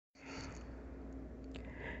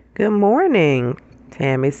Good morning.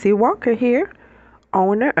 Tammi C. here,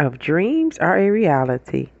 owner of Dreams Are a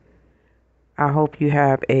Reality. I hope you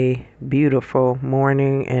have a beautiful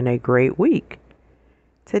morning and a great week.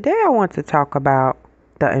 Today I want to talk about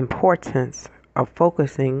the importance of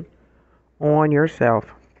focusing on yourself.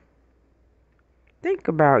 Think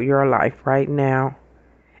about your life right now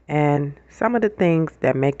and some of the things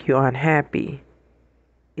that make you unhappy.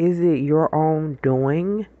 Is it your own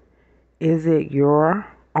doing? Is it your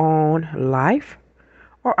own life?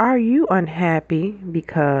 Or are you unhappy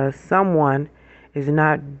because someone is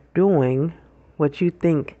not doing what you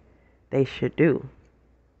think they should do?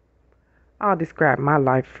 I'll describe my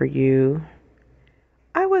life for you.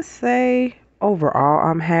 I would say overall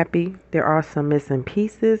I'm happy. There are some missing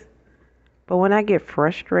pieces, but when I get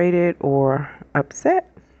frustrated or upset,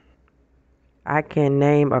 I can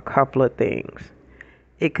name a couple of things.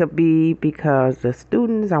 It could be because the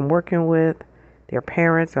students I'm working with, their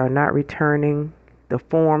parents are not returning the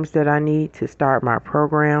forms that I need to start my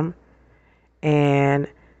program. And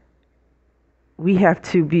we have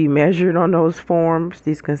to be measured on those forms,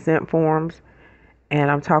 these consent forms.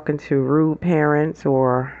 And I'm talking to rude parents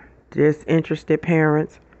or disinterested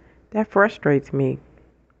parents. That frustrates me.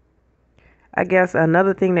 I guess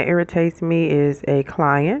another thing that irritates me is a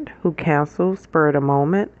client who cancels spur of the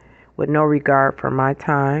moment with no regard for my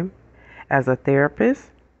time. As a therapist,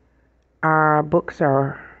 our books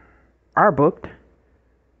are booked.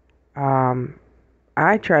 Um,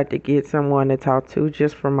 I tried to get someone to talk to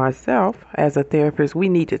just for myself. As a therapist, we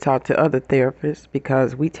need to talk to other therapists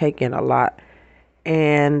because we take in a lot.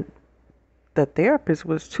 And the therapist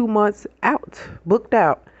was 2 months out, booked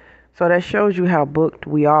out. So that shows you how booked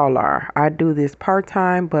we all are. I do this part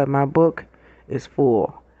time, but my book is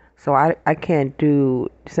full. So I can't do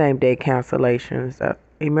same day cancellations.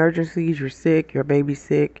 Emergencies, you're sick, your baby's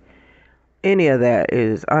sick. Any of that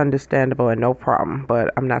is understandable and no problem.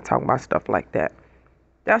 But I'm not talking about stuff like that.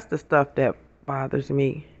 That's the stuff that bothers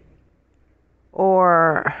me.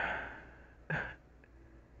 Or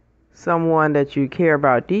someone that you care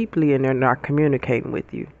about deeply and they're not communicating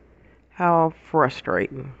with you. How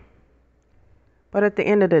frustrating. But at the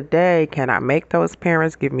end of the day, can I make those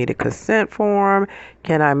parents give me the consent form?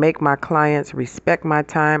 Can I make my clients respect my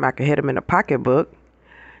time? I can hit them in the pocketbook.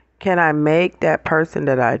 Can I make that person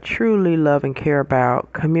that I truly love and care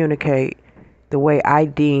about communicate the way I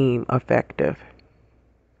deem effective?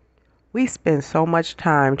 We spend so much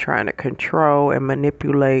time trying to control and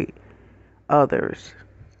manipulate others.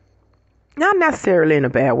 Not necessarily in a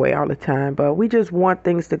bad way all the time, but we just want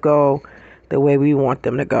things to go the way we want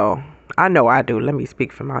them to go. I know I do. Let me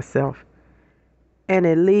speak for myself. And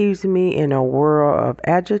it leaves me in a world of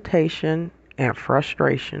agitation and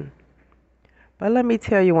frustration. But let me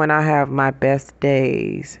tell you, when I have my best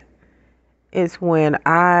days, it's when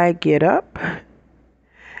I get up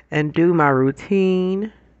and do my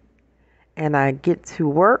routine and I get to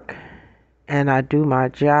work and I do my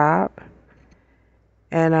job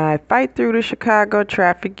and I fight through the Chicago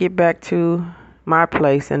traffic, get back to my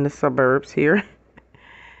place in the suburbs here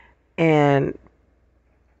and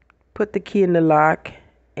put the key in the lock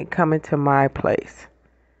and come into my place.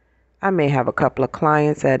 I may have a couple of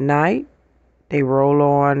clients at night. They roll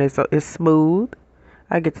on. It's smooth.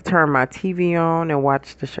 I get to turn my TV on and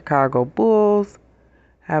watch the Chicago Bulls,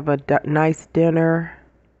 have a nice dinner,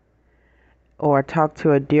 or talk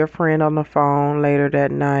to a dear friend on the phone later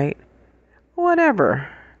that night. Whatever.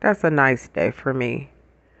 That's a nice day for me.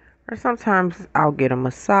 Or sometimes I'll get a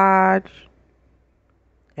massage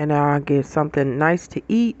and I'll get something nice to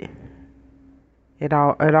eat. It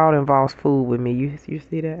all involves food with me. You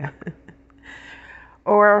see that?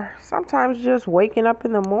 Or sometimes just waking up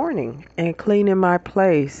in the morning and cleaning my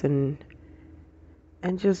place and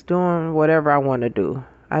just doing whatever I want to do.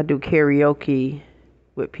 I do karaoke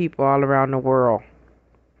with people all around the world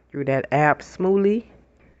through that app Smoothly.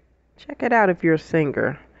 Check it out if you're a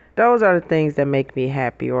singer. Those are the things that make me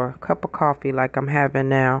happy, or a cup of coffee like I'm having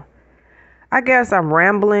now. I guess I'm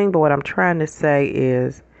rambling, but what I'm trying to say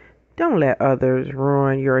is don't let others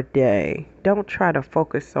ruin your day. Don't try to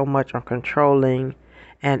focus so much on controlling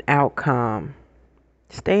an outcome.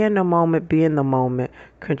 Stay in the moment, be in the moment,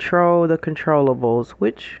 control the controllables,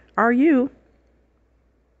 which are you.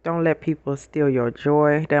 Don't let people steal your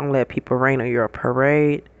joy. Don't let people rain on your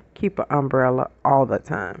parade. Keep an umbrella all the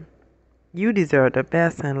time. You deserve the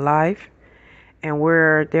best in life, and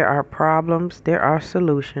where there are problems, there are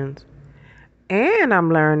solutions. And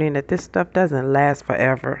I'm learning that this stuff doesn't last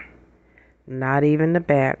forever, not even the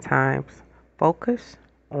bad times. Focus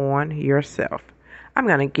on yourself. I'm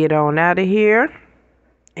going to get on out of here,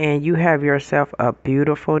 and you have yourself a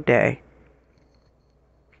beautiful day.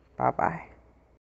 Bye bye.